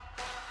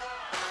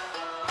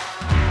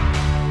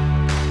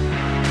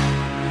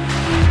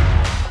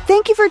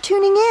Thank you for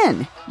tuning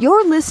in.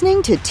 You're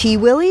listening to T.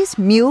 Willie's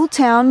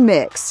Muletown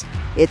Mix.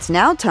 It's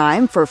now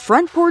time for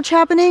Front Porch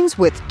Happenings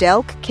with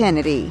Delk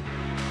Kennedy.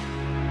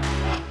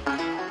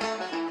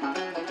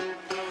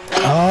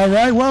 All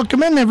right,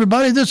 welcome in,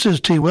 everybody. This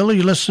is T. Willie.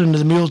 You're listening to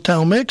the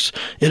Muletown Mix.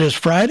 It is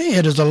Friday.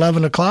 It is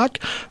 11 o'clock.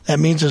 That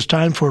means it's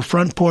time for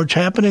Front Porch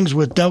Happenings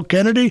with Delk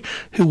Kennedy,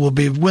 who will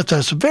be with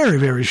us very,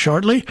 very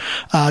shortly.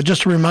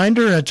 Just a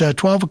reminder, at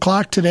 12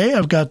 o'clock today,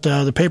 I've got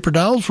the Paper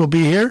Dolls will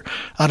be here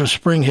out of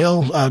Spring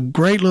Hill, a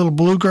great little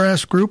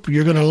bluegrass group.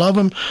 You're going to love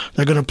them.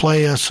 They're going to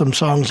play some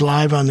songs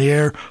live on the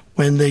air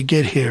when they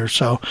get here.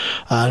 So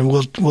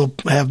we'll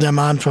have them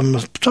on from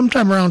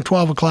sometime around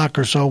 12 o'clock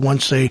or so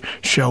once they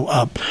show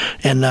up.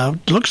 And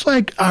looks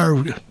like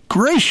our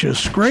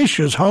gracious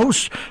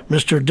host,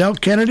 Mr.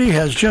 Delk Kennedy,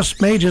 has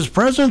just made his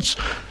presence.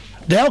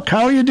 Delk,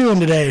 how are you doing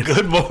today?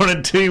 Good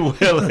morning, T.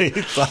 Willie.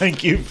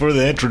 Thank you for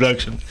the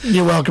introduction.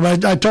 You're welcome. I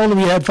told him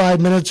you had 5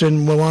 minutes,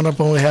 and we wound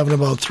up only having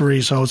about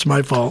 3, so it's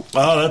my fault.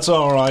 Oh, that's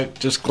all right.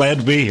 Just glad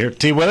to be here.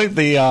 T. Willie,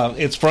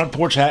 it's Front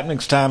Porch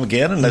Happenings time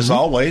again, and as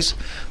always,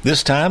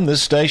 this time,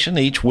 this station,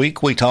 each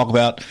week, we talk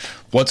about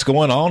what's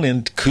going on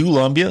in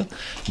Columbia,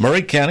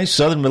 Maury County,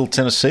 southern Middle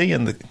Tennessee,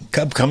 and the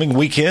upcoming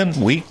weekend,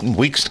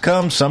 weeks to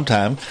come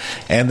sometime.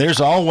 And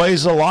there's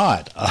always a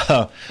lot.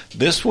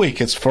 This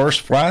week, it's First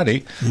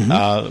Friday,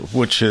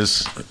 which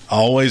is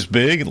always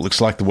big. It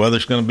looks like the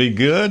weather's going to be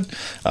good,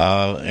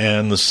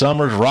 and the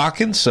summer's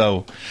rocking,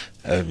 so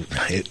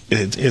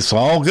it's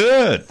all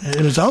good.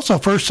 And it's also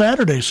First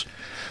Saturdays.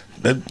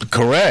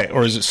 Correct.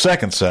 Or is it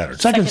Second Saturday?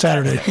 Second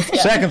Saturday.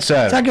 Second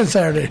Saturday. Second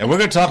Saturday. And we're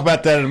going to talk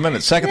about that in a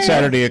minute. Second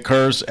Saturday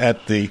occurs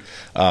at the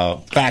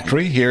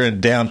factory here in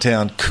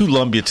downtown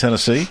Columbia,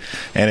 Tennessee.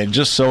 And it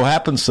just so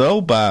happens, though,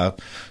 by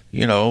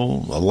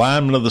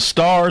alignment of the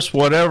stars,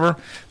 whatever.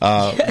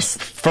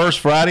 First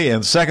Friday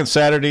and Second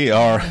Saturday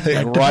are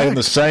right in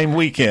the same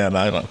weekend.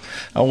 I don't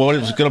know what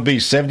it's going to be,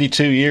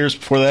 72 years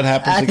before that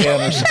happens again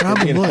or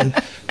something. Probably.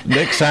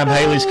 Next time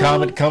Halley's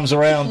Comet comes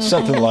around,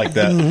 something like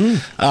that.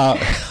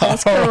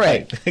 That's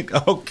correct.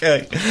 Right.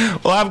 Okay.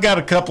 Well, I've got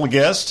a couple of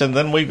guests, and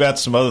then we've got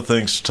some other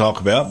things to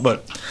talk about.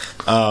 But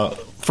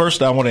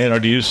first, I want to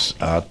introduce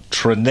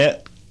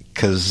Trinette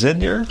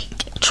Casimir.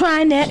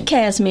 Trinette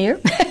Casimir.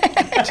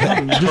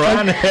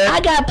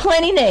 I got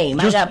plenty name.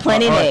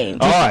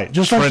 All right.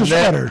 Just like the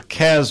sweater.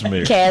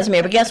 Casimir.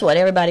 But guess what?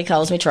 Everybody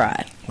calls me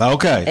Try.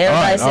 Okay.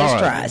 Everybody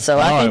says Try. So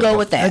I can go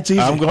with that. That's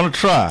easy. I'm going to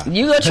try.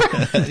 You going to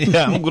try?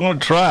 Yeah, I'm going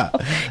to try.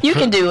 You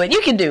can do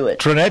it.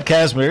 Trinette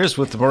Casimir is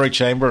with the Maury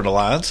Chamber and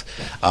Alliance,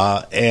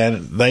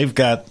 and they've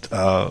got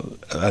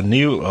a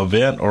new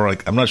event, or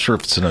I'm not sure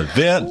if it's an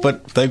event,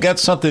 but they've got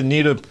something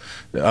new to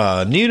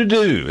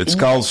do. It's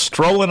called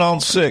Strolling on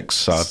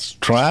Six.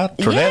 Try it.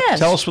 Trinette, yes.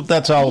 Tell us what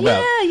that's all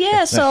about.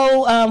 Yeah.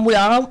 So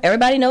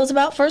everybody knows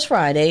about First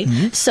Friday.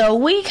 So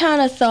we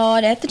kind of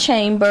thought at the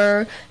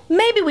Chamber,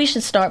 maybe we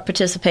should start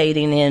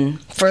participating in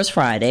First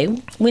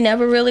Friday. We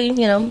never really,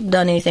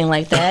 done anything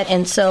like that.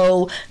 And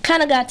so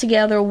kind of got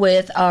together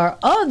with our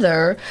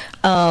other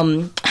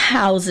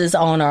houses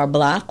on our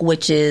block,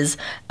 which is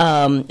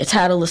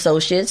Title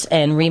Associates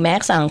and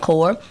Remax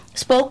Encore.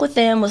 Spoke with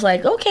them, was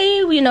like,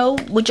 okay,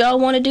 would y'all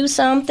want to do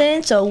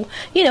something? So,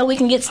 we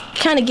can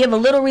give a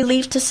little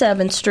relief to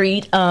 7th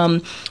Street.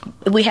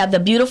 We have the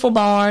beautiful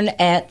barn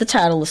at the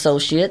Title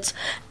Associates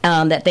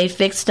that they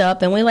fixed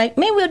up, and we're like,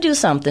 maybe we'll do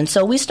something.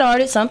 So we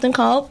started something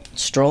called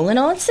Strolling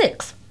on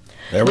 6.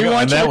 There we go.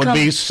 And that would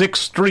be 6th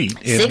Street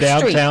in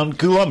downtown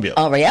Columbia.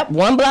 All right, yep,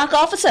 1 block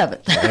off of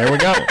 7th. There we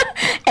go.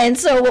 And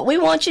so what we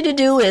want you to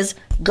do is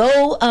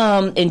go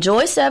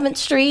enjoy 7th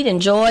Street,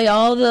 enjoy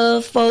all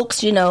the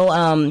folks,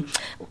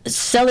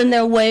 selling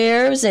their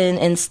wares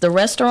and the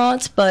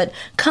restaurants, but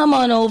come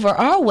on over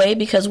our way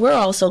because we're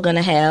also going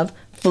to have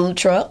food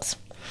trucks.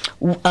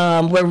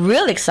 We're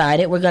really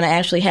excited. We're going to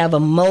actually have a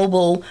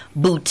mobile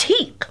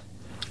boutique.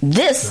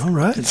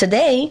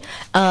 Today,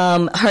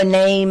 her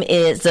name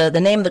is, the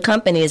name of the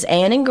company is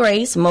Ann and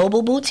Grace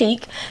Mobile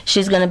Boutique.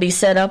 She's going to be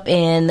set up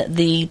in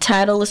the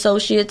Title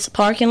Associates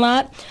parking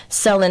lot,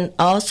 selling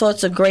all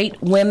sorts of great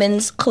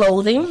women's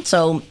clothing.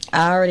 So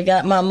I already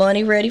got my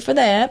money ready for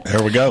that.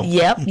 There we go.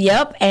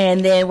 Yep. And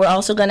then we're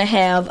also going to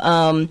have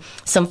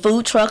some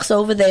food trucks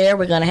over there.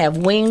 We're going to have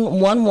Wing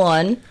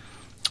 11,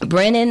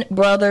 Brennan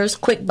Brothers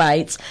Quick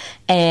Bites,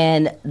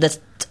 and the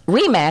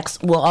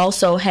Remax will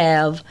also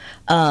have,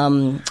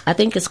 I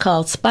think it's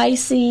called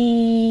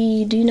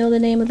Spicy. Do you know the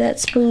name of that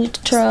food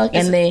truck?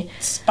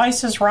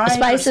 Spice is Right.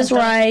 Spice is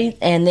Right.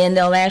 And then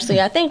they'll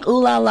actually, I think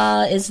Ooh La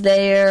La is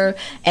there,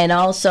 and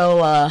also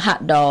a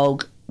hot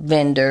dog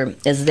vendor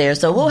is there.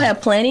 So we'll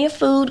have plenty of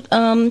food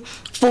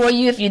for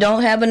you if you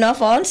don't have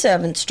enough on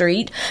 7th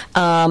Street.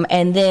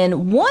 And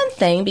then one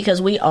thing,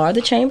 because we are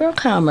the Chamber of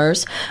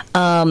Commerce,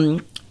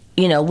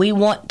 we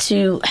want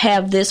to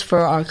have this for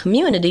our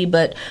community,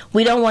 but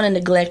we don't want to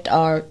neglect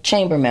our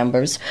chamber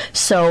members.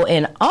 So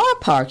in our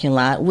parking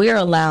lot, we're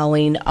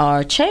allowing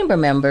our chamber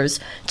members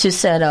to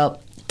set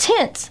up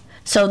tents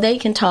so they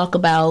can talk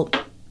about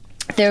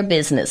their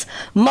business.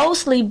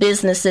 Mostly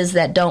businesses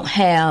that don't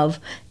have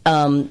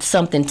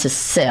something to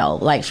sell.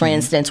 Like, for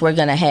instance, we're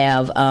going to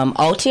have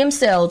Altium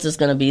Sales is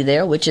going to be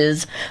there, which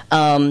is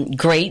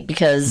great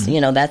because,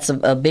 that's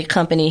a big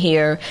company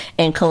here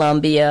in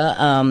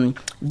Columbia.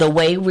 The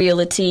Way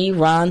Realty,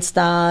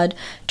 Ronstadt,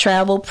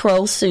 Travel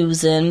Pro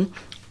Susan,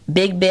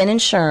 Big Ben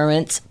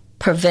Insurance,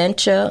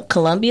 Preventia,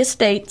 Columbia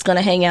State's going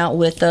to hang out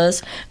with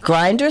us.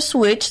 Grinder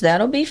Switch,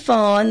 that'll be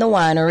fun, the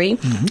winery.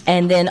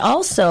 And then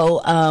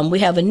also we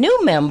have a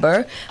new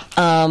member.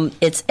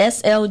 It's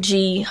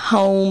SLG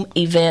Home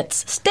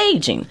Events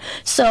Staging.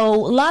 So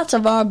lots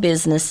of our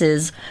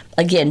businesses,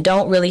 again,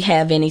 don't really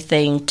have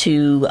anything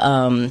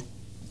to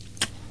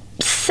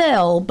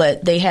sell,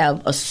 but they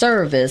have a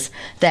service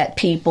that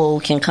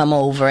people can come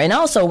over. And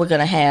also we're going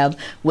to have,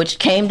 which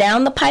came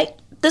down the pike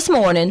this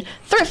morning,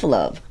 Thrift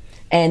Love.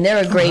 And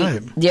they're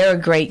a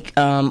great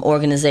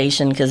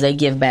organization because they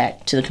give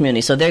back to the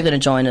community. So they're going to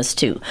join us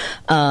too.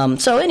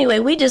 So anyway,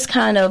 we just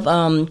kind of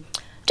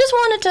just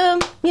wanted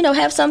to,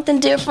 have something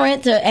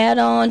different to add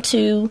on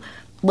to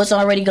what's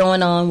already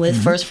going on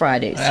with First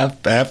Fridays.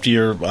 After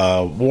you're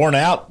worn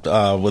out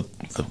with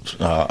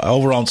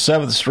over on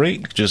 7th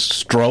Street, just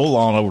stroll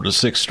on over to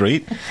 6th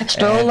Street.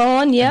 Stroll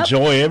on, yep.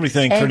 Enjoy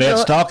everything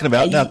Trinette's talking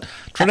about. Now,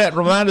 Trinette,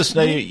 remind us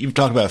now, you've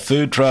talked about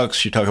food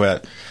trucks, you talk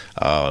about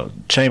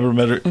chamber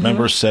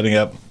members setting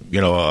up,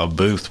 a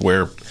booth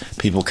where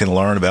people can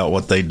learn about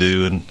what they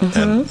do and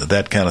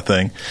that kind of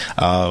thing.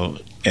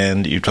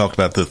 And you talked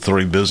about the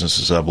 3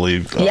 businesses, I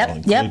believe,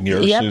 including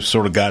yours, who've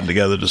sort of gotten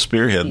together to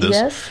spearhead this.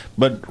 Yes.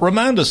 But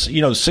remind us,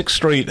 6th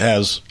Street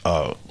has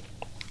a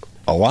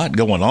lot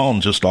going on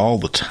just all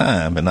the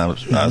time, and I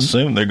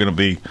assume they're going to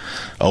be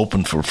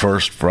open for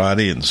First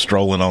Friday and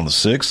strolling on the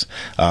 6th.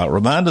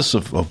 Remind us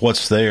of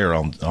what's there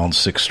on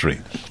 6th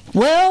Street.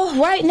 Well,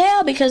 right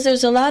now, because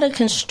there's a lot of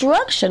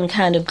construction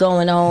kind of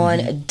going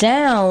on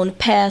down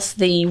past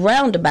the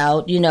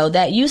roundabout,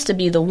 that used to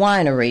be the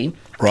winery,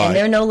 and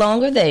they're no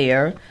longer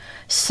there.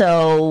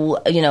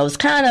 So, it's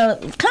kind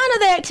of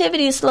the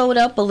activity has slowed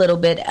up a little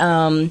bit.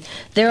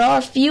 There are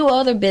a few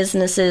other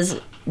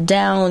businesses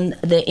down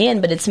the end,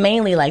 but it's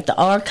mainly like the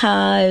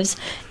archives,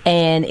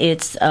 and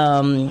it's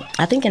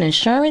I think an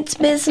insurance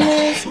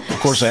business. Of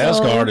course,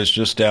 Asgard is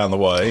just down the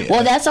way.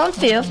 Well, that's on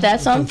 5th.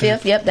 That's on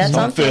 5th. Yep, that's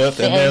on 5th.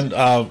 And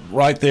then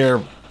right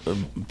there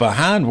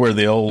behind where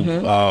the old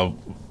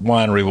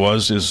winery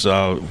was is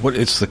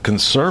it's the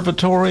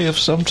conservatory of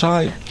some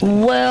type.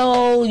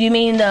 Well, you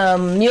mean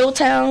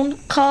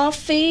Muletown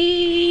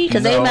Coffee?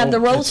 Because they have the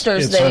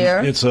roasters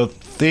there. It's a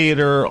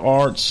theater,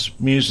 arts,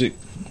 music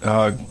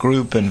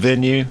group and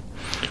venue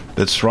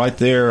that's right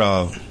there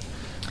on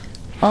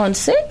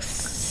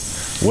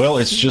 6th. Well,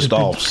 it's just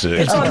off 6th.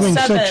 It's on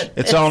 7th.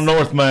 It's on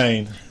North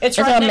Main. It's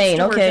right on Main.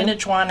 Where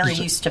Vintage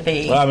Winery used to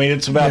be. Well, I mean,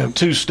 it's about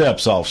 2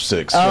 steps off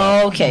 6th.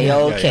 Oh, okay.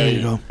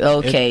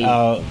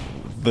 Okay.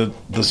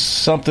 The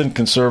something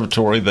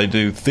conservatory. They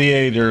do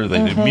theater.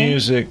 They do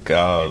music.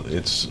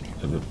 It's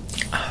a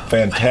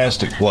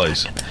fantastic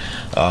place.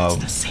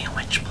 It's a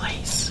sandwich place.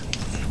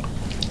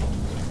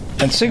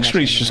 And 6th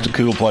Street's just a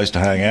cool place to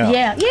hang out.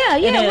 Yeah.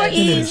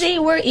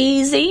 We're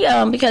easy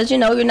because, you're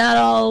not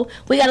all...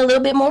 We got a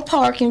little bit more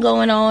parking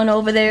going on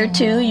over there,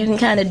 too. You can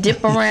kind of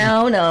dip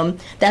around.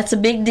 That's a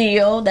big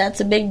deal.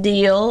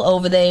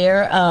 Over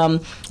there.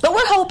 But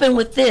we're hoping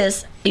with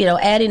this,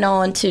 adding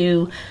on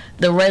to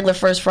the regular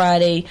First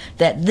Friday,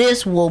 that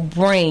this will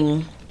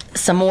bring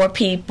some more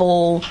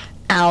people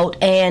out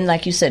and,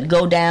 like you said,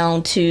 go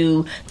down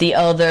to the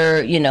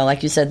other,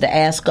 like you said, the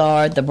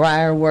Asgard, the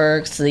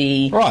Briarworks,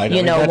 the, walk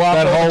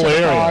that over whole to the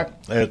area. park.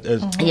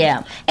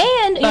 Yeah.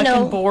 And,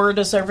 Bucking Board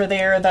is over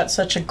there. That's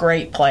such a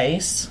great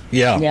place.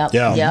 Yep.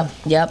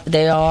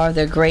 They are.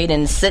 They're great.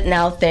 And sitting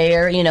out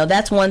there,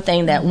 that's one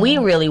thing that we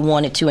really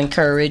wanted to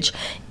encourage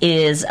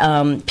is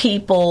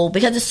people,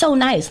 because it's so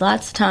nice.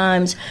 Lots of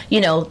times,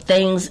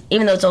 things,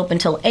 even though it's open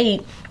till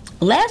 8,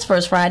 last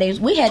First Fridays,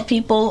 we had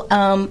people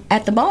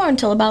at the barn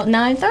until about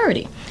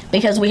 9:30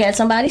 because we had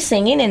somebody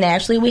singing, and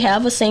actually we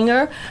have a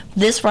singer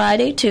this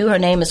Friday, too. Her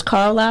name is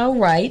Carlisle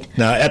Wright.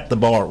 Now, at the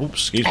barn. Oops,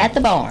 excuse me. At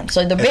the barn.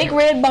 So the big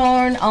red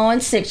barn on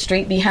 6th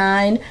Street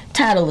behind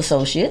Title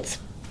Associates.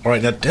 All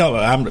right, now tell me,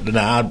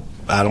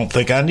 I don't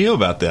think I knew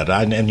about that.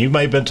 And you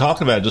may have been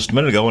talking about it just a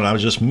minute ago, and I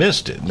just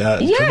missed it. Now,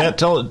 Jeanette,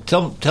 tell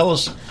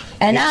us.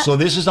 So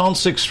this is on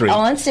 6th Street.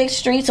 On 6th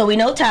Street, so we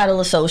know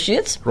Title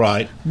Associates.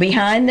 Right.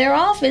 Behind their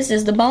office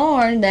is the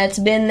barn that's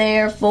been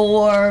there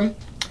for,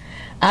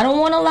 I don't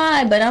want to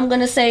lie, but I'm going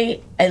to say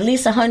at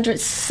least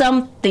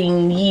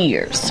 100-something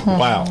years.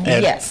 Wow.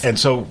 And, yes. And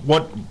so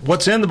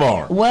what's in the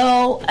barn?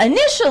 Well,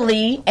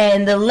 initially,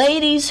 and the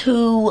ladies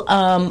who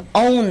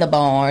own the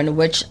barn,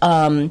 which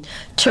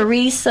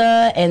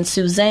Teresa and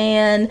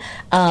Suzanne,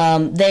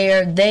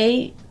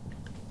 they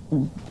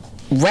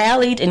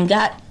rallied and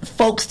got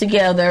folks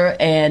together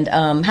and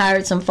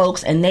hired some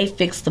folks, and they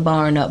fixed the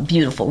barn up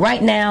beautiful.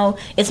 Right now,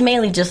 it's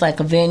mainly just like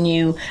a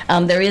venue.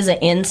 There is an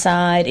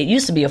inside. It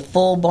used to be a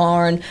full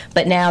barn,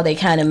 but now they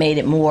kind of made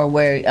it more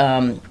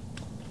where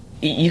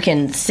you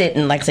can sit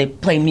and, like, say,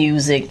 play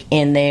music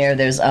in there.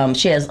 There's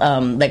she has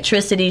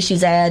electricity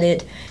she's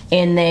added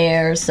in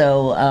there,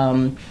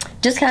 so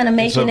just kind of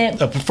making it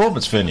a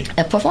performance venue.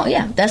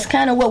 Yeah, that's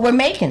kind of what we're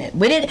making it.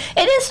 It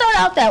didn't start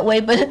out that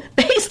way, but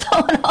based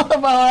on all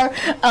of our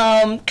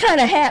kind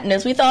of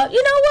happenings, we thought,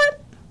 you know what?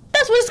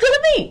 That's what it's going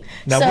to be.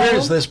 Now, where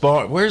is this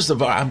bar? Where's the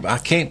bar? I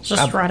can't.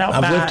 Just right out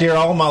I've back. lived here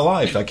all my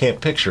life. I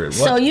can't picture it.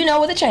 So you know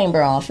where the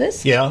chamber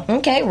office? Yeah.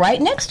 Okay, right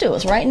next to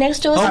us. Right next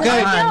to us.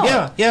 Okay. On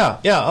the Yeah.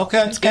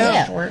 Okay.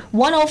 Yeah.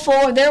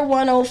 104. They're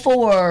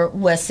 104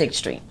 West 6th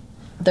Street.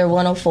 They're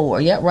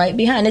 104. Yep, right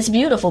behind. It's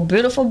beautiful,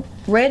 beautiful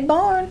red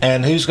barn.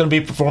 And who's going to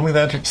be performing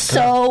that?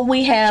 So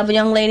we have a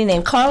young lady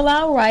named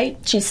Carlisle Wright.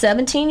 She's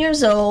 17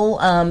 years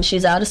old.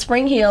 She's out of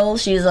Spring Hill.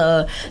 She's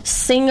a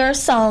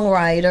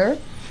singer-songwriter.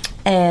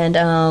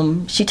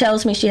 And she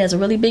tells me she has a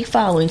really big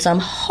following, so I'm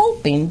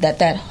hoping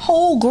that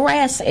whole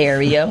grass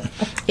area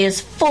is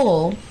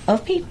full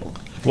of people.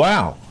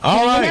 Wow. All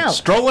Hanging right. out.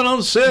 Strolling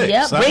on 6.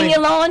 Yep. Bring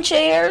your lawn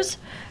chairs,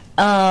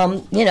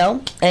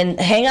 and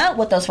hang out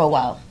with us for a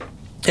while.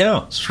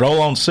 Yeah.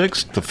 Stroll on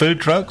 6, the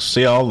food trucks,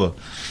 see all the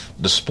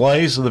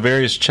displays of the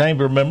various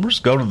chamber members,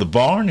 go to the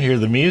barn, hear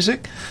the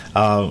music,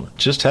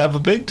 just have a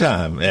big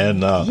time.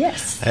 And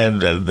yes.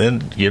 And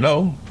then,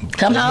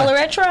 Come holler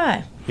at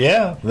Try.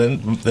 Yeah,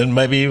 then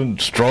maybe even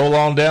stroll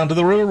on down to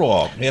the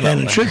Riverwalk.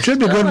 And it should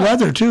be good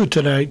weather, too,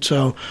 tonight.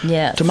 So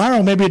yes.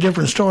 Tomorrow may be a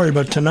different story,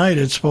 but tonight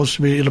it's supposed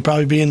to be, it'll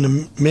probably be in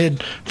the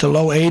mid to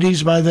low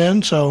 80s by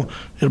then, so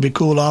it'll be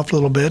cooled off a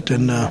little bit,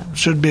 and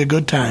should be a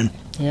good time.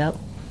 Yep.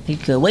 Be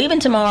good. Well, even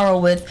tomorrow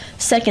with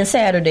Second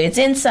Saturday, it's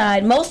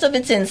inside. Most of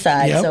it's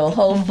inside, Yep. so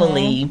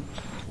hopefully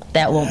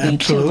that won't be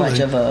too much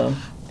of a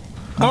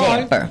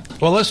damper.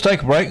 Right. Well, let's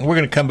take a break, and we're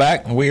going to come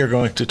back, and we are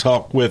going to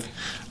talk with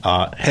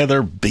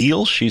Heather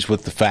Beal. She's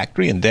with the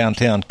factory in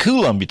downtown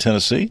Columbia,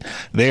 Tennessee.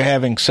 They're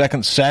having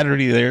Second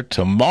Saturday there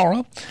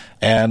tomorrow,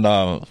 and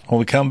when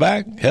we come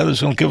back, Heather's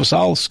going to give us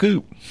all the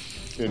scoop.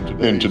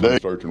 In today's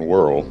uncertain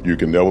world, you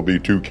can never be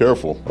too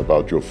careful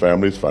about your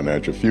family's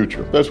financial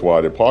future. That's why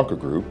the Parker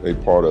Group, a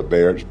part of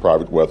Baird's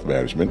Private Wealth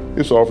Management,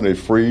 is offering a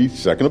free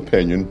second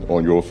opinion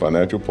on your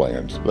financial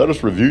plans. Let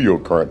us review your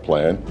current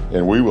plan,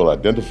 and we will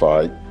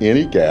identify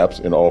any gaps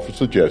and offer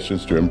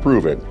suggestions to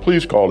improve it.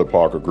 Please call the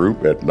Parker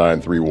Group at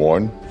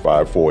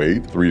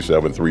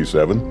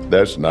 931-548-3737.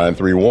 That's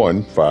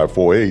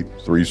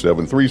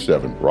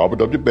 931-548-3737. Robert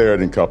W.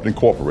 Baird & Company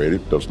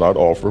Incorporated does not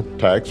offer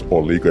tax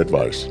or legal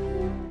advice.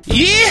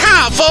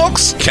 Yeehaw,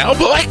 folks!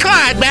 Cowboy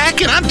Clyde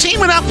back, and I'm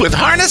teaming up with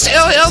Harness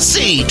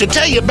LLC to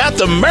tell you about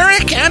the Murray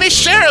County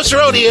Sheriff's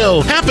Rodeo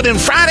happening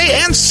Friday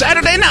and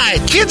Saturday night.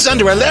 Kids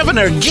under 11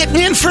 are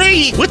getting in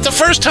free, with the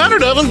first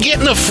 100 of them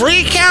getting a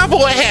free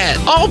cowboy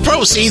hat. All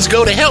proceeds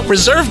go to help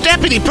reserve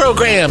deputy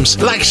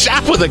programs like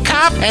Shop with a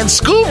Cop and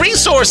School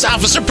Resource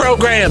Officer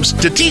programs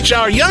to teach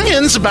our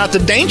youngins about the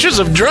dangers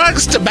of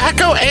drugs,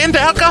 tobacco, and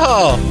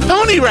alcohol.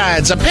 Pony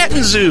rides, a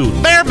petting zoo,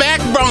 bareback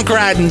bronc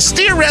riding,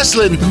 steer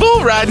wrestling,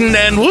 bull riding,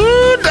 and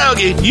woo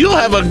doggy, you'll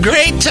have a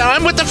great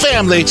time with the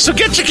family. So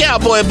get your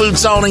cowboy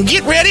boots on and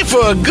get ready for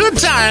a good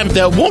time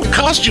that won't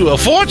cost you a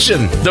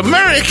fortune. The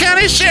Murray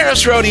County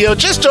Sheriff's Rodeo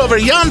just over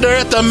yonder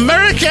at the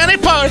Murray County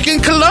Park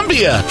in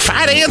Columbia.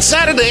 Friday and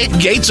Saturday,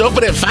 gates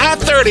open at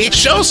 5:30.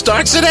 Show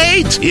starts at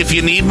 8. If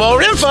you need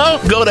more info,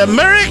 go to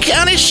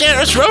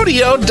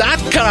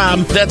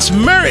MurrayCountySheriffsRodeo.com. That's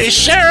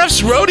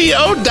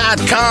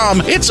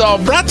MurraySheriffsRodeo.com. It's all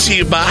brought to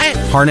you by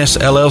Harness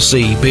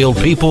LLC. Build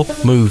people,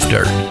 move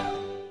dirt.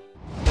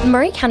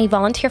 Murray County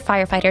volunteer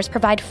firefighters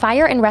provide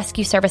fire and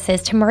rescue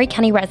services to Murray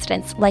County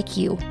residents like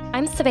you.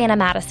 I'm Savannah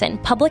Madison,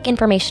 Public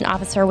Information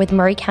Officer with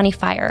Murray County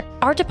Fire.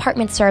 Our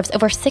department serves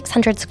over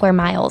 600 square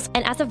miles,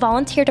 and as a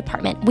volunteer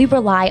department, we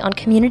rely on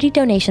community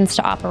donations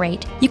to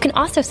operate. You can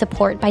also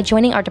support by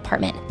joining our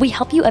department. We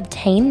help you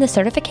obtain the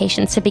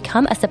certifications to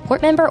become a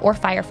support member or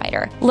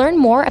firefighter. Learn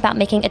more about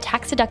making a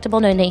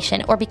tax-deductible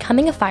donation or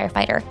becoming a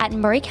firefighter at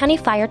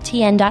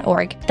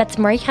murraycountyfiretn.org. That's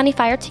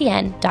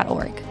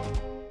murraycountyfiretn.org.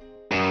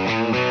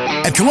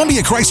 At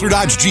Columbia Chrysler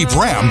Dodge Jeep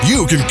Ram,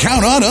 you can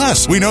count on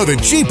us. We know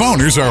that Jeep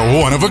owners are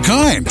one of a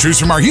kind. Choose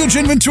from our huge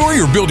inventory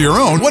or build your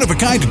own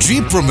one-of-a-kind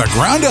Jeep from the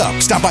ground up.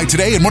 Stop by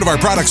today and one of our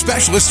product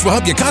specialists will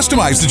help you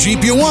customize the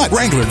Jeep you want.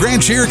 Wrangler,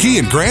 Grand Cherokee,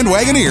 and Grand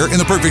Wagoneer in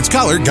the perfect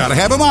color. Gotta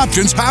have them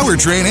options,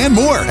 powertrain, and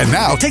more. And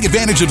now, take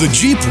advantage of the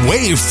Jeep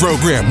Wave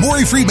program.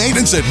 Worry-free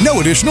maintenance at no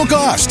additional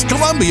cost.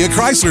 Columbia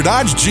Chrysler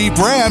Dodge Jeep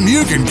Ram,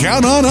 you can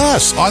count on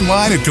us.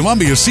 Online at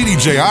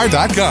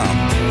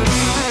ColumbiaCDJR.com.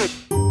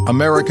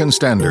 American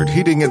Standard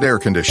Heating and Air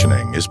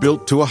Conditioning is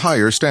built to a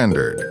higher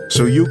standard,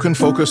 so you can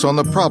focus on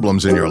the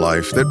problems in your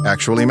life that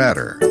actually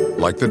matter,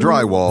 like the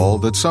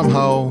drywall that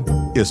somehow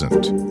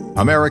isn't.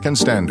 American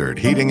Standard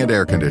Heating and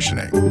Air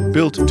Conditioning,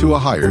 built to a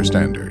higher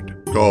standard.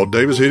 Call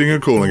Davis Heating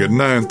and Cooling at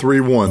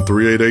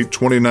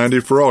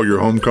 931-388-2090 for all your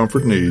home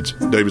comfort needs.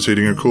 Davis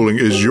Heating and Cooling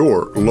is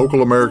your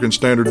local American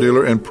Standard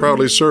dealer and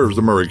proudly serves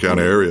the Murray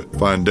County area.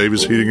 Find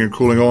Davis Heating and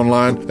Cooling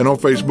online and on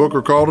Facebook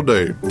or call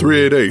today,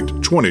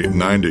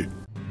 388-2090.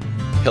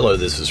 Hello,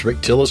 this is Rick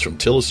Tillis from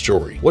Tillis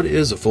Jewelry. What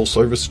is a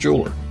full-service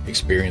jeweler?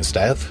 Experienced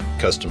staff,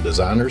 custom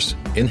designers,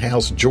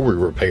 in-house jewelry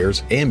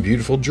repairs, and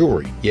beautiful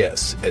jewelry.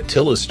 Yes, at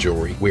Tillis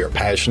Jewelry, we are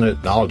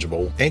passionate,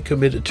 knowledgeable, and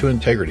committed to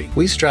integrity.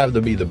 We strive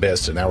to be the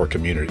best in our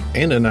community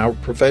and in our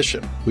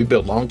profession. We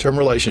build long-term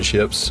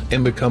relationships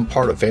and become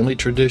part of family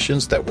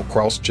traditions that will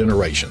cross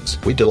generations.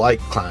 We delight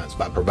clients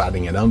by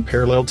providing an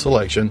unparalleled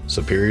selection,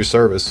 superior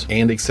service,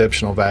 and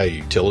exceptional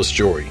value. Tillis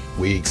Jewelry,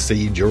 we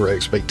exceed your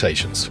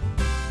expectations.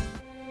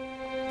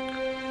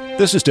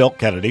 This is Delk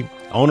Kennedy,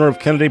 owner of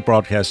Kennedy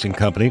Broadcasting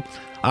Company,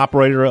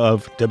 operator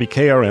of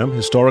WKRM,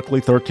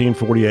 historically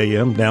 1340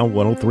 AM, now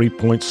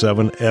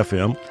 103.7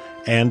 FM,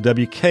 and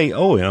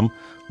WKOM,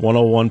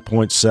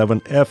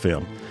 101.7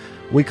 FM.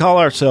 We call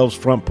ourselves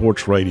Front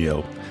Porch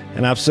Radio,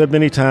 and I've said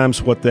many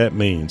times what that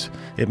means.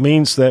 It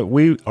means that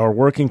we are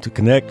working to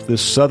connect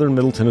this southern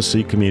Middle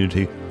Tennessee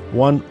community,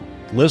 one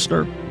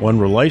listener, one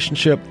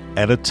relationship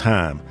at a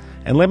time.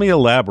 And let me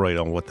elaborate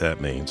on what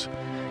that means.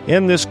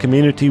 In this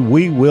community,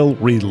 we will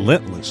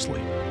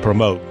relentlessly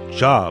promote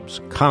jobs,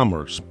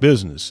 commerce,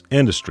 business,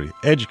 industry,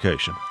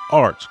 education,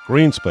 arts,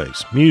 green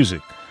space,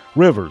 music,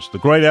 rivers, the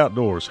great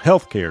outdoors,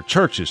 healthcare,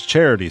 churches,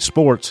 charities,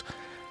 sports,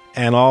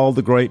 and all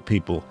the great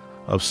people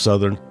of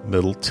southern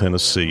Middle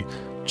Tennessee.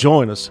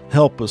 Join us,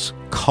 help us,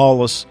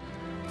 call us.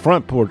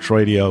 Front Porch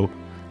Radio,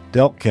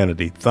 Delk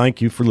Kennedy,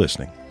 thank you for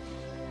listening.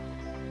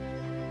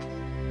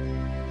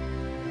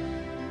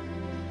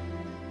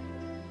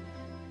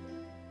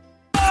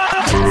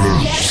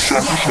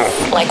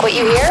 Like what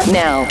you hear?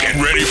 Now. Get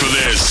ready for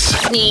this.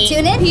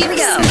 Tune in. Here we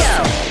go.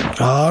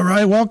 All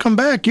right, welcome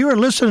back. You are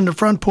listening to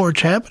Front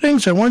Porch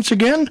Happenings, and once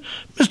again,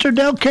 Mr.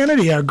 Del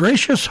Kennedy, our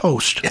gracious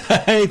host.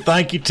 Hey,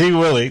 thank you, T.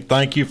 Willie.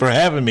 Thank you for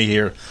having me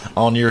here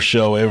on your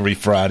show every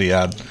Friday.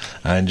 I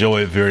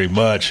enjoy it very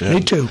much. Me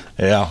too.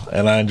 Yeah,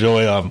 and I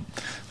enjoy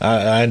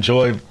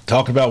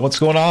talking about what's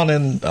going on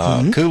in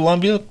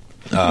Columbia,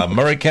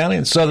 Murray County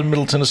and southern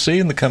Middle Tennessee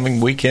in the coming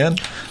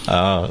weekend,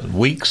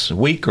 weeks,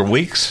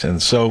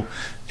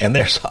 and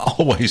there's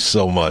always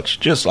so much,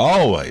 just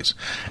always.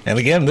 And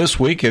again, this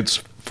week it's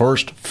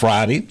First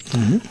Friday,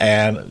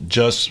 and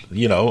just,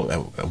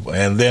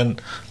 and then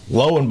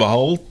lo and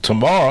behold,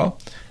 tomorrow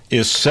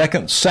is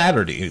Second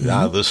Saturday.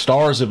 The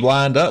stars have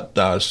lined up.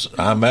 I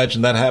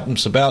imagine that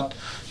happens about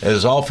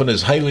as often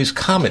as Halley's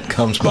Comet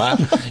comes by,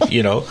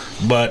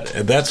 but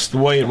that's the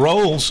way it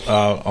rolls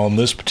on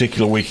this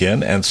particular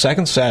weekend. And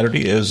Second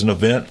Saturday is an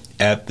event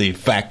at the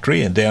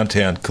factory in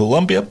downtown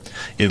Columbia.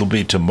 It'll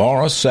be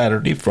tomorrow,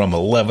 Saturday, from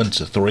 11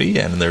 to 3,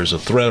 and there's a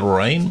threat of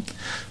rain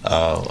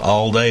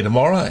all day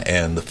tomorrow,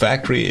 and the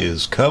factory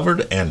is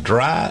covered and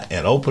dry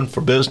and open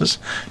for business.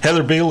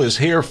 Heather Beal is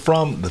here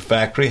from the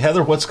factory.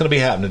 Heather, what's going to be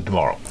happening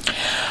tomorrow?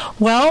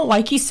 Well,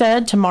 like you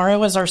said,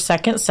 tomorrow is our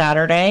second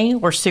Saturday.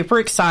 We're super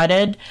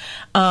excited.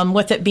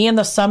 With it being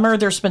the summer,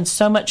 there's been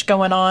so much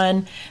going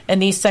on, and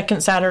these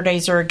second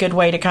Saturdays are a good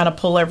way to kind of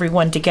pull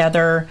everyone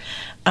together.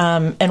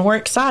 And we're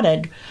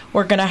excited.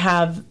 We're going to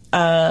have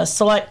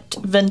select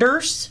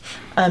vendors,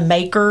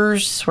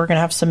 makers. We're going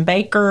to have some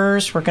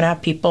bakers. We're going to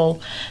have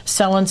people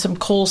selling some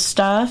cool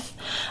stuff.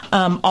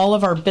 All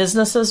of our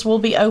businesses will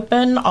be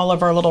open. All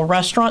of our little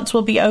restaurants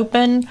will be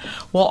open.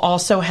 We'll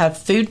also have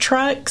food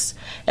trucks,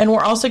 and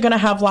we're also going to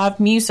have live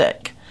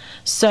music.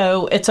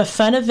 So it's a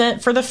fun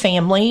event for the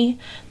family.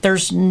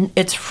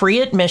 It's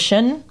free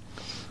admission.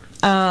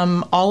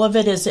 All of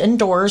it is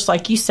indoors,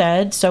 like you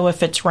said. So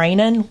if it's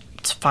raining,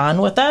 it's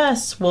fine with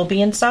us. We'll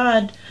be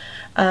inside.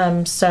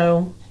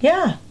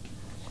 Yeah.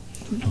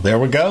 There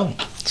we go.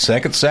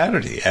 Second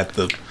Saturday at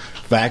the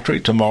factory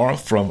tomorrow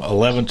from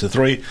 11 to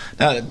 3.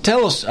 Now,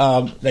 tell us,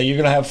 now you're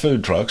going to have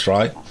food trucks,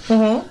 right?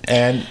 Mm-hmm.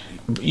 And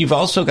you've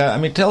also got,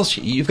 tell us,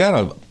 you've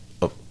got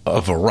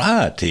a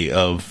variety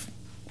of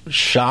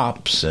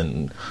shops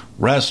and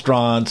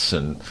restaurants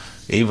and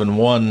even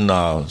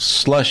one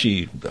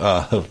slushy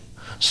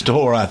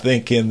store, I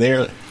think, in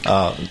there.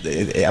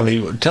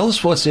 Tell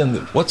us what's in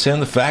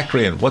the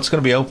factory and what's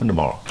going to be open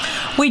tomorrow.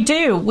 We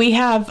do. We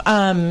have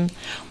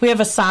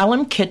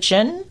Asylum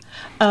Kitchen,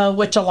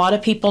 which a lot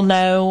of people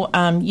know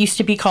used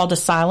to be called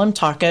Asylum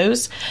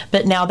Tacos,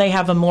 but now they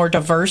have a more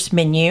diverse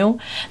menu.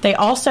 They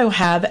also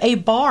have a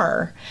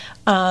bar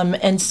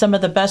and some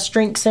of the best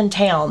drinks in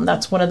town.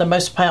 That's one of the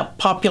most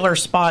popular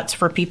spots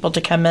for people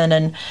to come in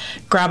and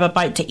grab a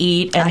bite to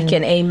eat. And I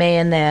can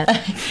amen that.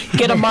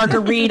 Get a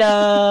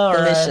margarita or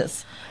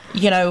delicious.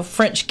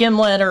 French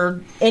gimlet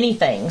or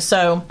anything.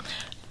 So,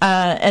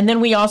 and then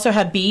we also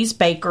have Bee's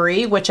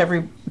Bakery, which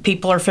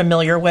people are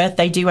familiar with.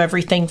 They do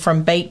everything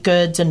from baked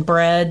goods and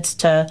breads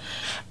to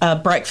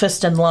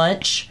breakfast and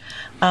lunch.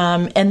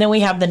 And then we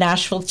have the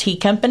Nashville Tea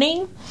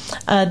Company.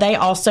 They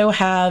also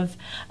have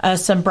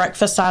some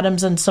breakfast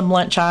items and some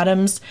lunch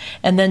items,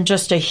 and then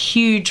just a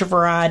huge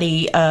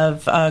variety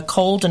of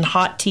cold and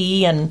hot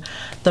tea and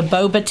the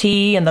boba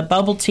tea and the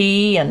bubble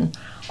tea and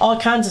all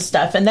kinds of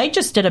stuff. And they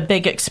just did a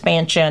big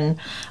expansion,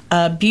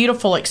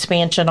 beautiful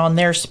expansion on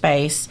their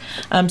space.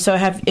 So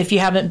if you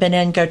haven't been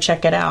in, go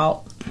check it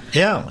out.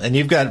 Yeah, and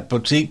you've got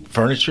boutique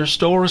furniture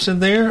stores in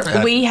there?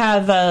 We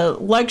have a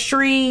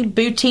luxury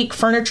boutique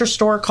furniture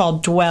store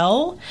called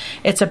Dwell.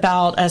 It's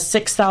about a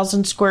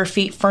 6,000 square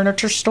feet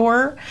furniture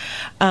store.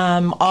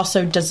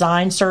 Also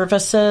design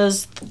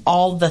services,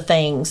 all the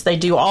things. They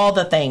do all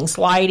the things,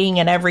 lighting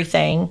and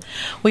everything.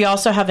 We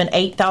also have an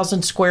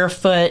 8,000 square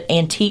foot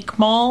antique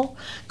mall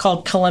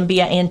called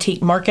Columbia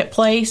Antique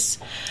Marketplace,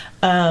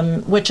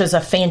 which is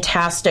a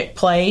fantastic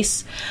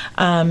place.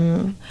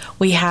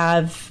 We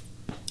have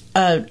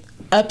a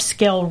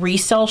upscale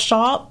resale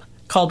shop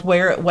called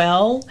Wear It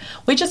Well.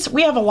 We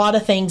have a lot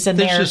of things in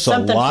there. There's just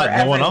something a lot for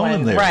going everyone. on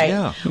in there. Right.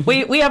 Yeah.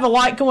 We have a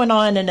lot going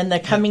on, and in the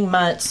coming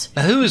months.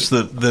 Now,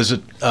 there's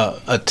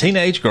a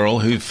teenage girl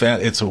who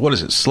found, what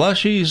is it,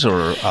 slushies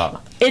or?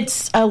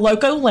 It's a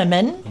Loco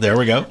Lemon. There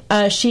we go.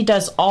 She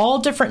does all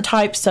different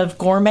types of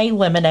gourmet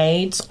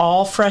lemonades,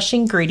 all fresh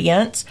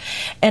ingredients.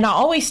 And I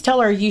always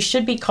tell her you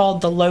should be called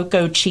the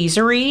Loco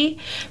Cheesery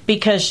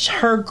because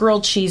her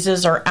grilled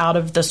cheeses are out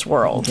of this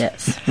world.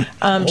 Yes.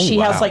 She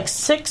has like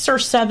 6 or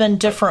 7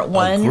 different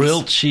ones.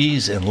 Grilled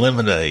cheese and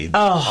lemonade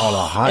on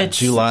a hot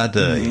July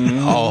day.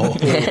 Oh,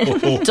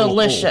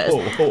 delicious.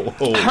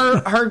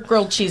 Her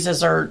grilled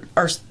cheeses are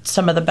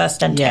some of the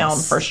best in town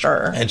for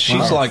sure. And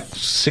she's like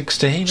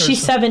 16 or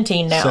She's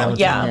 17 now. 17.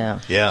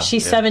 Yeah.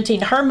 She's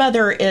 17. Her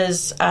mother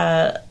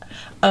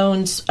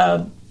owns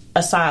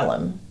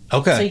asylum.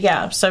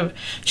 Okay. So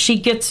she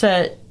gets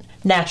it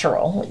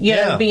natural,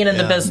 being in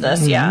the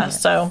business. Mm-hmm. Yeah.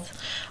 So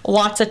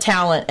lots of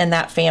talent in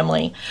that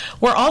family.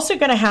 We're also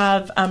going to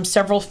have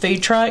several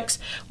food trucks.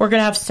 We're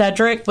going to have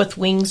Cedric with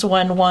Wings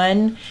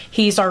 1-1.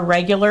 He's our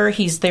regular.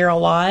 He's there a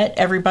lot.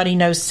 Everybody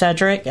knows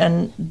Cedric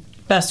and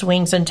best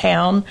wings in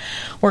town.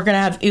 We're going to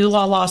have Ooh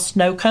La La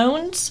snow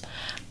cones.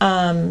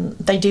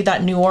 They do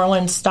that New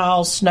Orleans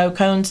style snow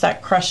cones,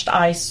 that crushed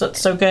ice that's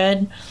so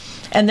good.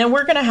 And then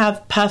we're going to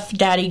have Puff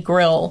Daddy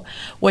Grill,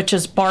 which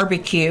is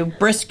barbecue,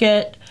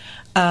 brisket,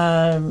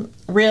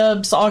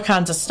 ribs, all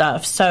kinds of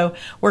stuff. So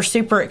we're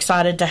super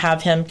excited to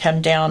have him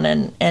come down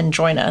and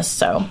join us.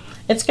 So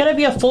it's going to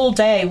be a full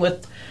day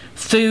with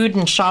food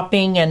and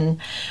shopping.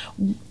 And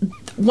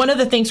one of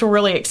the things we're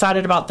really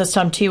excited about this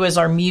time, too, is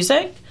our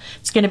music.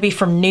 It's going to be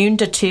from noon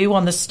to 2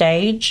 on the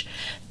stage.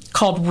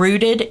 Called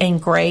Rooted in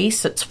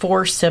Grace. It's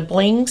 4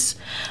 siblings.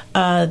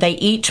 They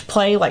each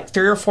play like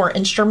 3 or 4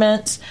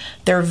 instruments.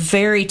 They're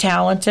very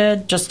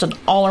talented, just an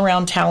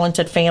all-around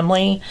talented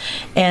family.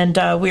 And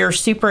we are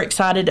super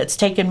excited. It's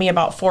taken me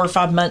about 4 or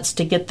 5 months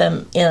to get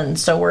them in,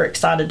 so we're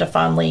excited to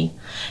finally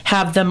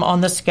have them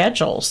on the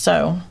schedule.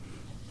 So,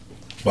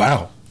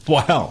 wow.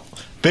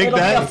 It'll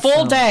be a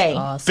full day.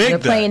 Awesome. They're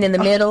playing in the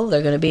middle.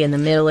 They're going to be in the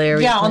middle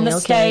area. Yeah, on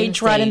the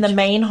stage, right in the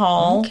main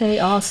hall. Okay,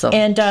 awesome.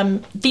 And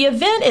the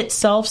event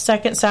itself,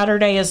 second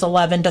Saturday, is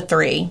 11 to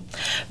 3.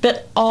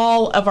 But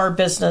all of our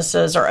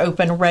businesses are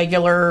open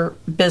regular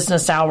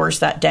business hours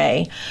that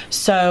day.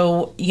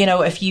 So,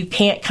 if you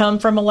can't come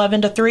from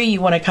 11 to 3, you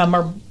want to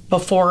come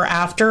before or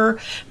after,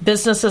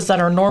 businesses that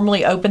are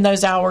normally open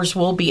those hours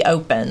will be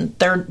open.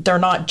 They're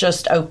not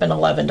just open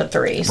 11 to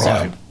 3. So.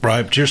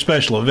 Right. But your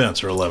special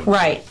events are 11.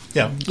 Right.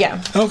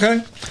 Yeah.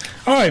 Okay.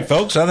 All right,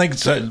 folks. I think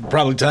it's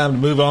probably time to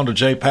move on to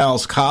Jay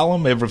Powell's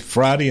column every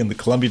Friday in the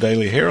Columbia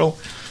Daily Herald.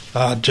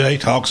 Jay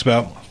talks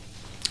about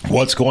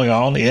what's going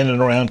on in and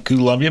around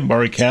Columbia,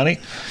 Murray County,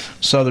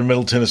 southern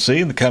Middle Tennessee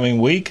in the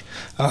coming week.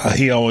 I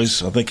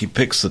think he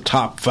picks the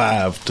top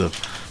 5 to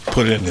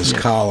put in his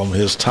column,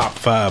 his top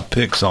 5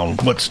 picks on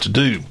what's to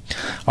do.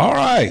 All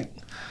right.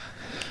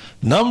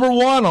 Number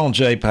 1 on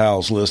Jay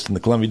Powell's list in the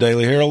Columbia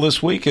Daily Herald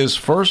this week is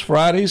First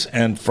Fridays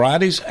and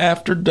Fridays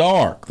After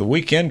Dark. The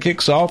weekend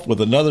kicks off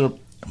with another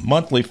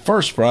monthly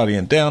First Friday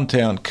in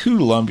downtown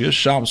Columbia.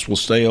 Shops will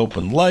stay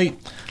open late.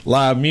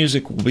 Live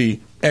music will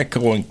be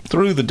echoing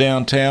through the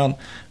downtown,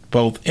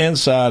 both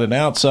inside and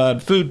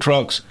outside, food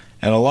trucks,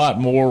 and a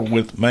lot more,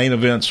 with main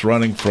events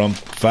running from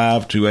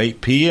 5 to 8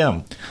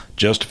 p.m.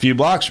 Just a few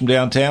blocks from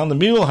downtown, the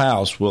Mule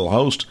House will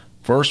host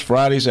First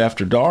Fridays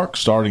After Dark,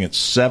 starting at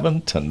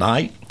 7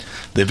 tonight.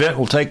 The event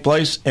will take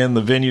place in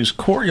the venue's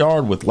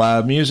courtyard with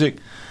live music,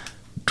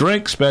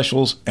 drink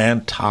specials,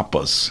 and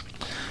tapas.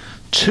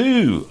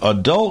 2,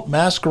 adult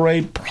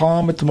masquerade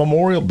prom at the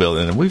Memorial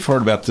Building. And we've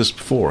heard about this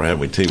before, haven't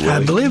we, T. Willie?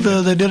 I believe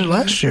they did it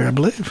last year, I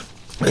believe.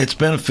 It's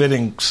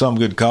benefiting some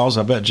good cause.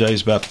 I bet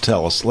Jay's about to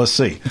tell us. Let's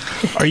see.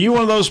 Are you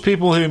one of those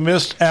people who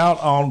missed out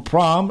on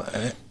prom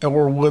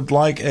or would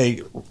like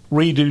a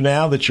redo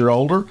now that you're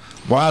older,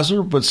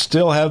 wiser, but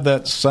still have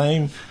that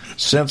same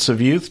sense of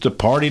youth to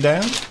party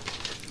down?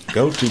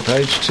 Go to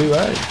page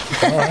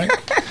 2A. All right.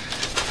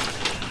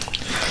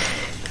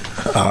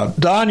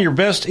 Don your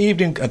best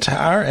evening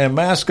attire and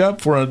mask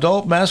up for an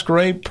adult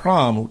masquerade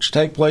prom, which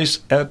take place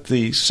at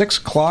the 6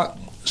 o'clock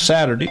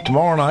Saturday,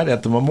 tomorrow night,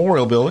 at the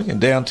Memorial Building in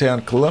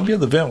downtown Columbia.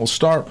 The event will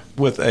start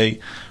with a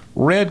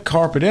red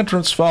carpet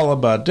entrance, followed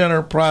by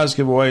dinner, prize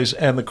giveaways,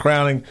 and the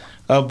crowning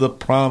of the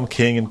prom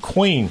king and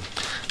queen.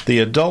 The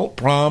adult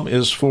prom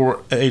is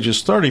for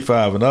ages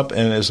 35 and up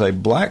and is a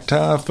black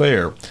tie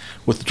affair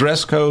with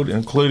dress code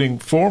including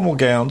formal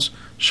gowns,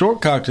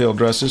 short cocktail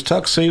dresses,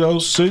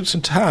 tuxedos, suits,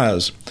 and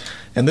ties.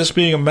 And this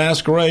being a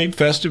masquerade,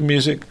 festive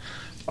music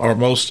or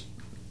most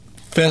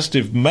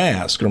festive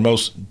mask are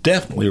most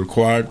definitely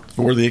required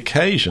for the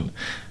occasion.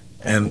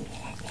 And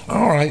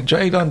all right,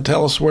 Jay doesn't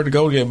tell us where to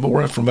go to get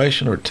more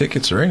information or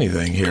tickets or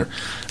anything here.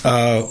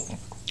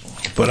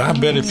 But I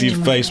bet if you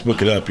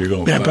Facebook it up, you're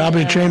going to find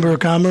probably Chamber of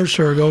Commerce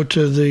or go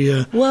to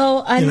the...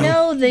 well, I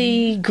know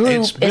the group.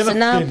 It's a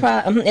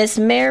nonprofit. It's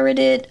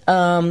merited.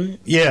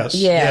 Yes.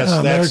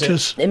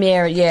 Emeritus.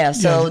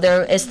 So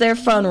it's their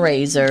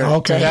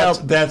fundraiser to help.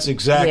 That's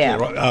exactly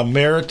right.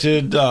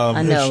 Merited.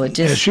 I know. It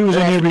just she was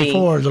in here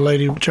before, the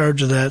lady in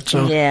charge of that.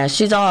 So yeah,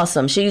 she's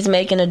awesome. She's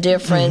making a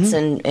difference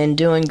and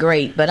doing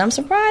great. But I'm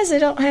surprised they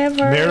don't have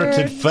her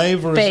Merited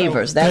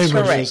Favors. That's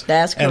correct.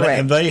 That's correct.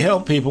 And they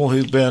help people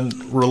who've been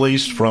released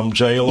from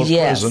jail or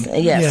prison.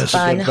 Yes.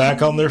 Get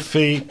back on their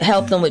feet.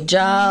 Help them with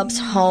jobs,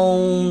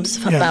 homes,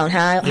 found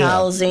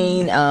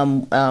housing.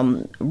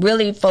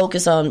 Really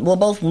focus on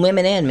both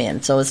women and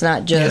men. So it's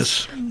not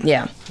just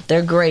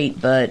they're great,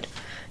 but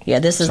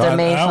this is their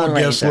main fundraiser. I would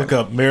guess look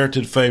up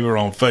Merited Favor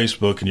on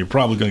Facebook, and you're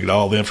probably going to get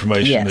all the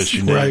information that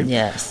you need. Right.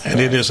 Yes, and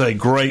it is a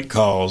great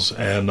cause,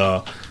 and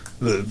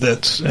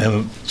it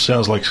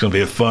sounds like it's going to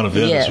be a fun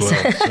event as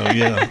well. So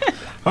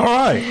all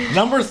right,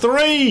 number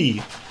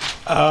 3.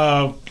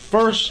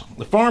 First,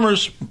 the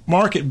Farmers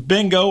Market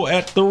Bingo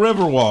at the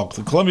Riverwalk.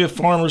 The Columbia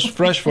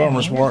Fresh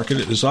Farmers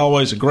Market is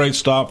always a great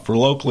stop for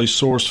locally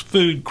sourced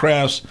food,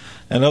 crafts,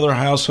 and other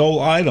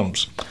household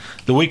items.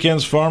 The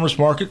weekend's Farmers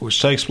Market, which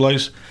takes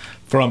place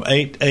from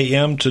 8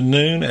 a.m. to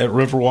noon at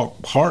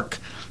Riverwalk Park,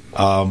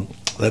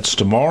 that's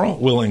tomorrow,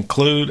 will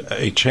include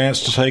a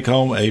chance to take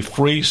home a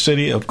free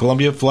City of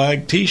Columbia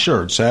flag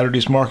T-shirt.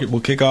 Saturday's market will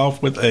kick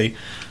off with a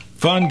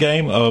fun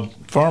game of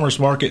Farmers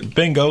Market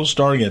Bingo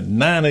starting at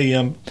 9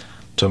 a.m.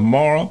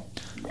 tomorrow.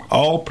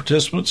 All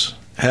participants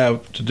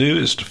have to do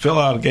is to fill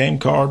out a game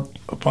card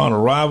upon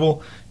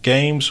arrival.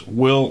 Games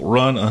will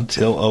run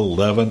until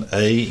 11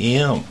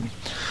 a.m.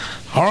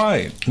 All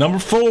right, number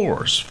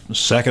 4,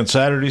 second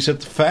Saturdays at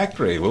the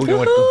factory. We'll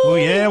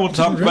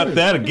talk about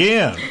that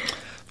again.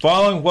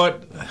 Following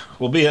what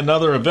will be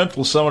another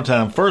eventful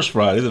summertime First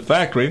Friday, the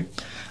factory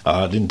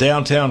in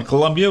downtown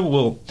Columbia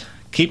will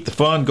keep the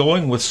fun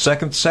going with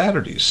Second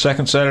Saturdays.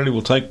 Second Saturday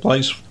will take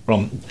place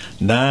from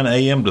 9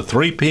 a.m. to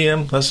 3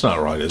 p.m. That's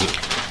not right, is it?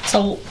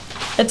 So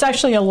it's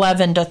actually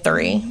 11 to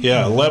 3.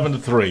 Yeah, 11 to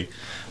 3.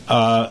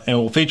 And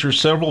will feature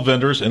several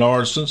vendors and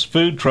artisans,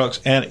 food trucks,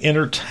 and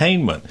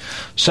entertainment.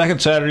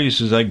 Second Saturdays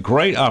is a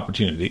great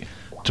opportunity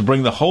to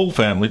bring the whole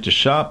family to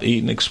shop, eat,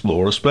 and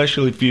explore,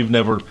 especially if you've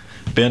never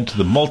been to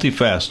the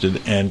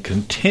multifaceted and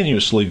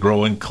continuously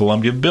growing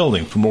Columbia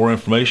building. For more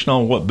information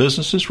on what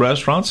businesses,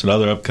 restaurants, and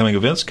other upcoming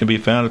events can be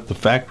found at the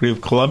Factory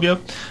of Columbia,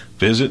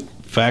 visit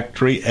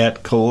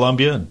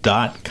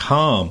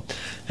factoryatcolumbia.com.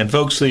 And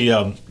folks,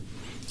 so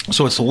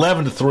it's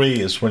 11 to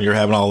 3 is when you're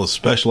having all the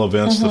special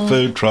events, the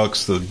food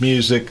trucks, the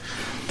music,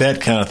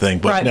 that kind of thing.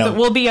 But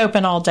we'll be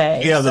open all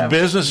day. Yeah, the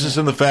businesses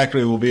in the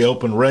factory will be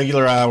open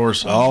regular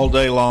hours all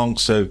day long.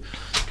 So,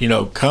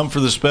 come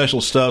for the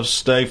special stuff,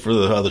 stay for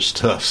the other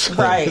stuff. So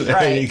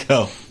there you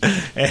go.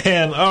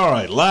 And all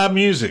right, live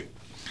music.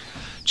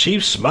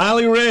 Chief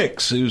Smiley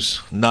Ricks,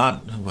 who's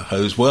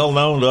well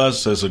known to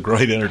us as a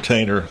great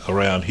entertainer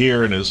around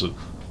here and has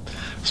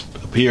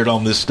appeared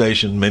on this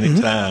station many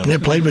times. They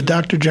played with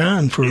Dr.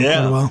 John for a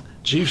while.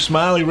 Chief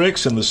Smiley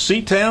Ricks and the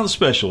Seatown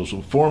Specials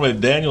will perform at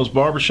Daniel's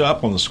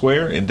Barbershop on the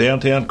Square in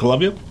downtown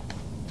Columbia,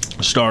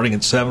 starting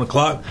at 7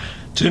 o'clock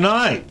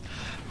tonight.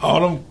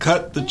 Autumn's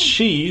Cut the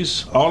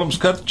Cheese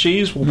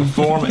will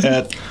perform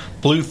at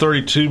Blue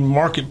 32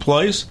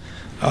 Marketplace,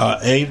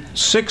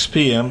 6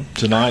 p.m.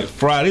 tonight,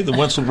 Friday. The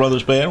Wenzel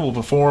Brothers Band will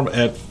perform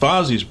at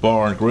Fozzie's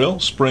Bar and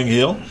Grill, Spring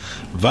Hill.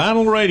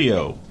 Vinyl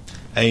Radio,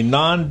 a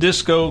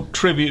non-disco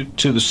tribute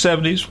to the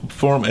 70s, will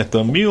perform at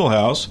the Mule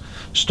House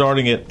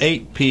starting at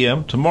 8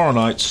 p.m. tomorrow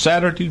night,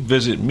 Saturday.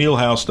 Visit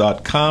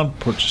mulehouse.com.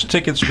 Purchase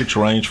tickets, which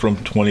range from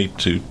 $20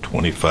 to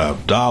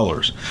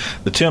 $25.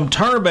 The Tim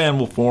Turner Band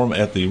will perform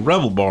at the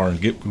Revel Bar and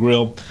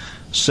Grill,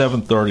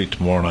 7:30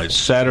 tomorrow night,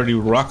 Saturday.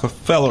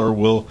 Rockefeller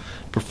will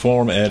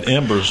perform at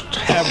Embers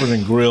Tavern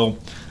and Grill,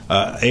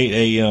 8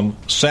 a.m.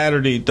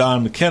 Saturday.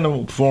 Don McKenna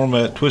will perform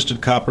at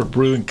Twisted Copper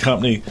Brewing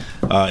Company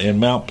in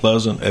Mount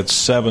Pleasant at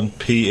 7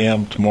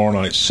 p.m. tomorrow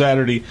night,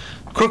 Saturday.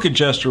 Crooked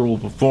Jester will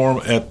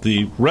perform at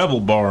the Revel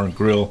Bar and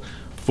Grill,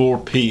 4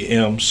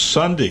 p.m.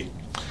 Sunday.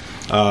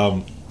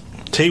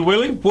 T.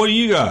 Willie, what do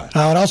you got?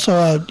 And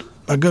also,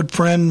 a good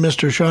friend,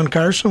 Mr. Sean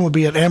Carson, will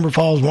be at Amber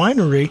Falls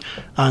Winery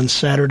on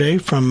Saturday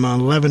from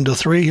 11 to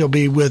 3. He'll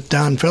be with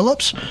Don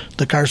Phillips,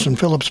 the Carson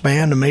Phillips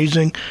Band.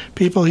 Amazing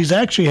people. He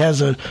actually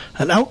has an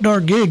outdoor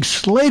gig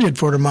slated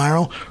for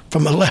tomorrow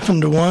from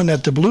 11 to 1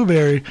 at the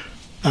Blueberry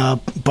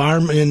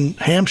Barn in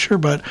Hampshire,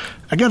 but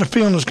I got a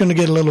feeling it's going to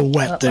get a little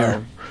wet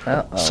there.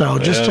 So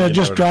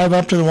just drive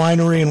up to the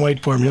winery and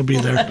wait for him. He'll be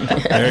there.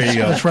 There you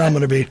go. That's where I'm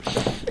going to be.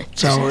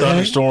 So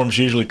thunderstorms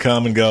usually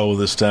come and go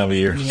this time of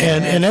year.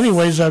 And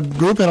anyways, a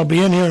group that'll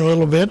be in here in a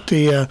little bit,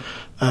 the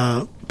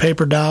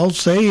Paper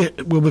Dolls, they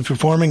will be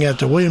performing at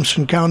the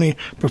Williamson County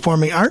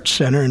Performing Arts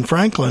Center in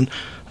Franklin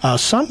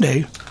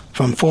Sunday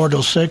from 4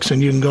 till 6,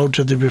 and you can go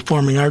to the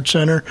Performing Arts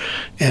Center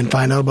and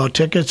find out about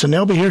tickets. And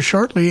they'll be here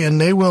shortly,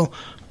 and they will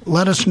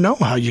let us know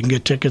how you can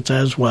get tickets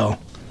as well.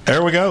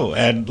 There we go.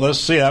 And let's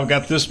see, I've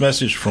got this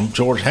message from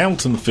George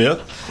Hamilton V.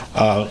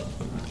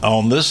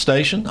 On this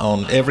station,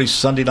 on every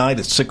Sunday night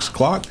at 6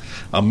 o'clock,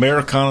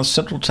 Americana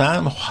Central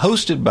Time,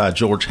 hosted by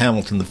George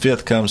Hamilton V,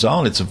 comes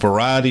on. It's a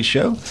variety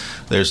show.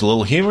 There's a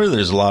little humor.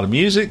 There's a lot of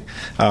music.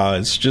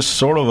 It's just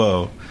sort of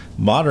a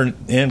modern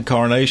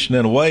incarnation,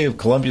 in a way, of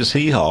Columbia's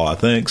Hee Haw, I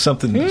think,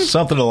 something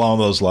along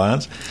those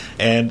lines.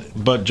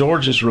 But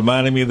George is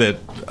reminding me that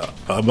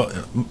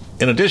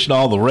in addition to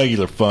all the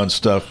regular fun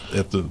stuff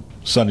at the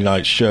Sunday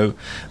night show,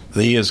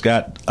 he has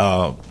got,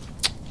 now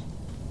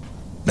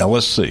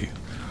let's see,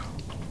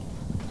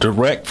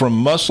 direct from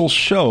Muscle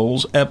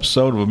Shoals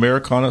episode of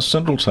Americana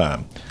Central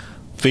Time,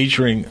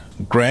 featuring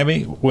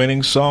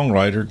Grammy-winning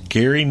songwriter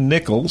Gary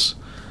Nichols,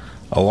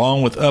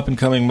 along with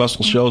up-and-coming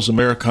Muscle Shoals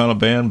Americana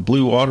band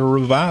Blue Water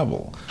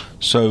Revival.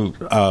 So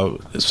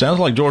it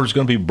sounds like George is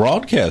going to be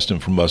broadcasting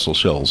from Muscle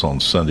Shoals on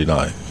Sunday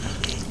night.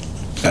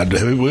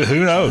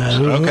 Who knows?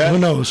 Who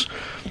knows?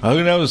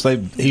 Who knows?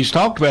 He's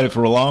talked about it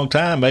for a long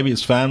time. Maybe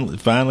it's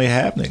finally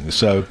happening.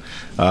 So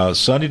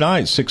Sunday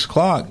night, 6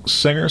 o'clock,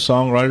 singer,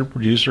 songwriter,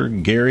 producer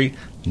Gary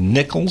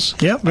Nichols.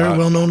 Yep, very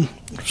well-known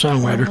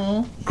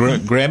songwriter.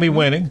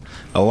 Grammy-winning,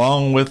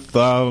 along with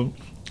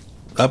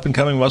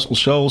up-and-coming Muscle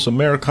Shoals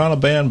Americana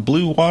band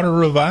Blue Water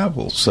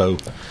Revival. So,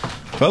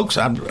 folks,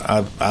 I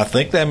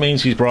think that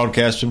means he's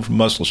broadcasting from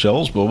Muscle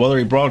Shoals, but whether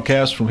he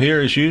broadcasts from here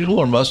as usual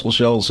or Muscle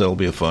Shoals, it'll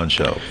be a fun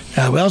show.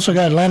 We also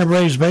got Atlanta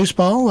Braves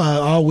baseball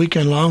all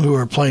weekend long, who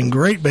are playing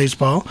great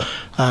baseball.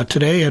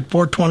 Today at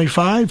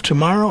 4:25,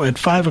 tomorrow at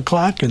 5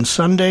 o'clock, and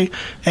Sunday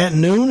at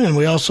noon. And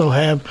we also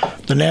have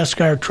the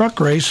NASCAR truck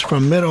race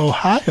from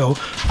Mid-Ohio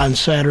on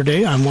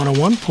Saturday on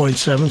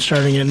 101.7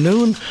 starting at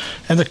noon,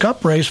 and the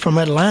Cup race from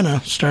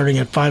Atlanta starting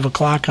at 5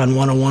 o'clock on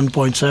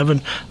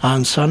 101.7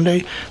 on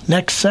Sunday.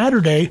 Next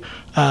Saturday,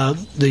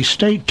 the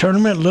state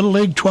tournament, Little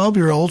League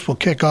 12-year-olds, will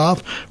kick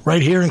off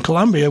right here in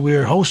Columbia. We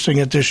are hosting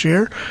it this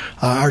year.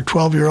 Our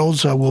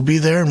 12-year-olds will be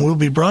there, and we'll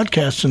be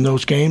broadcasting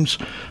those games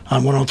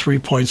on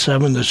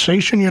 103.7, the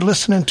station you're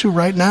listening to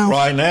right now.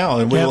 Right now,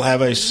 and we'll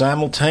have a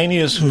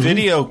simultaneous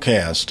video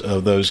cast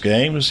of those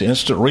games,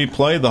 instant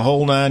replay, the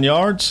whole 9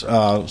 yards,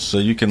 so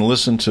you can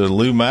listen to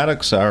Lou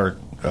Maddox, our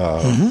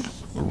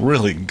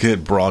really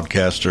good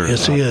broadcaster.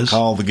 Yes, he is.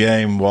 Call the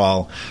game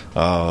while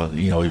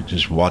you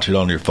just watch it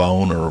on your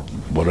phone or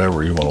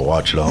whatever you want to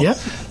watch it on. Yep.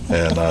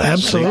 And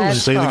absolutely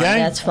see the game.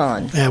 That's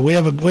fun. Yeah, we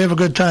have a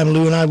good time.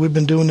 Lou and I, we've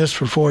been doing this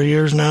for 4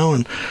 years now,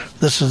 and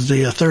this is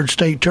the third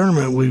state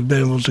tournament we've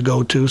been able to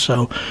go to.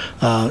 So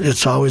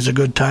it's always a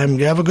good time.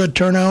 You have a good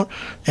turnout,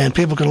 and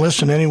people can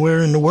listen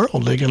anywhere in the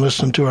world. They can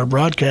listen to our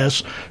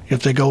broadcasts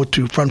if they go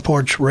to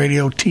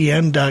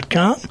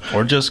frontporchradiotn.com,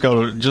 or just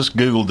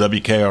Google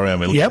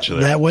WKRM and yep,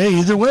 that way.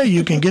 Either way,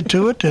 you can get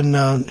to it. And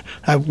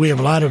we have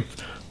a lot of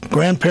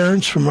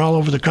grandparents from all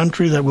over the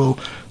country that will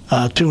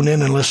tune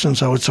in and listen,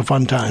 so it's a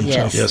fun time.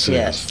 Yes, so. Yes, it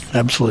is.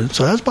 Absolutely.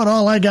 So that's about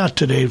all I got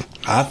today.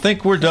 I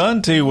think we're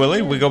done, T.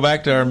 Willie. We go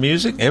back to our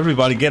music.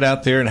 Everybody get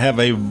out there and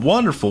have a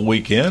wonderful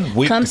weekend.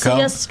 Come see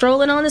us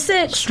strolling on the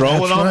 6th.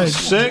 Strolling on the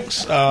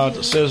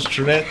 6th, says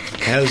Trinette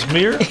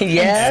Casimir.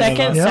 Yes.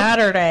 Second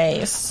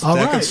Saturdays.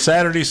 Second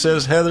Saturday,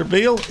 says Heather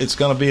Beal. It's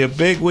going to be a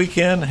big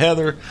weekend.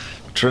 Heather,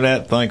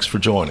 Trinette, thanks for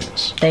joining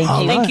us. Thank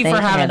you. Thank you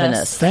for having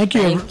us. Thank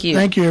you.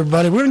 Thank you,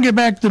 everybody. We're going to get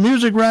back to the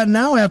music right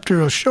now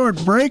after a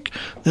short break.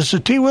 This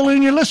is T. Willie,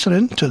 and you're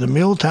listening to the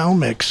Muletown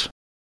Mix.